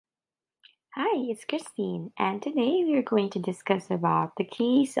Hi, it's Christine, and today we are going to discuss about the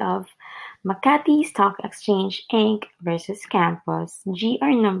case of Makati Stock Exchange Inc. versus Campos, GR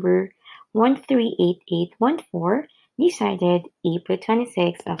number 138814, decided April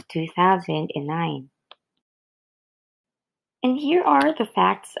 26 of 2009. And here are the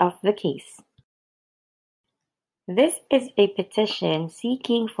facts of the case. This is a petition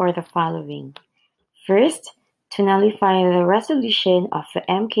seeking for the following. First, to nullify the resolution of the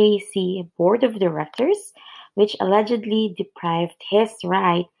MKC Board of Directors, which allegedly deprived his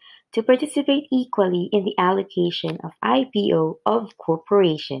right to participate equally in the allocation of IPO of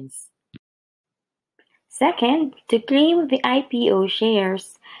corporations. Second, to claim the IPO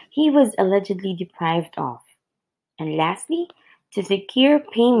shares he was allegedly deprived of. And lastly, to secure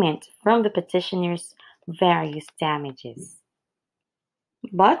payment from the petitioner's various damages.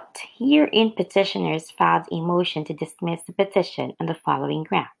 But herein petitioners filed a motion to dismiss the petition on the following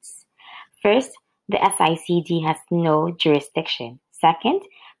grounds. First, the SICD has no jurisdiction. Second,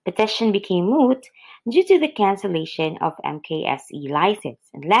 petition became moot due to the cancellation of MKSE license.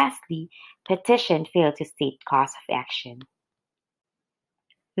 And lastly, petition failed to state cause of action.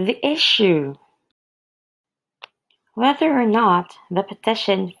 The issue: whether or not the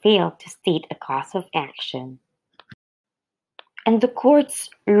petition failed to state a cause of action. And the court's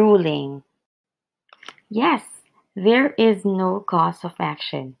ruling: yes, there is no cause of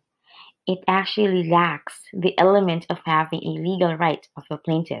action. It actually lacks the element of having a legal right of a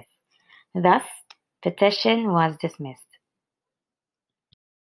plaintiff. Thus, petition was dismissed.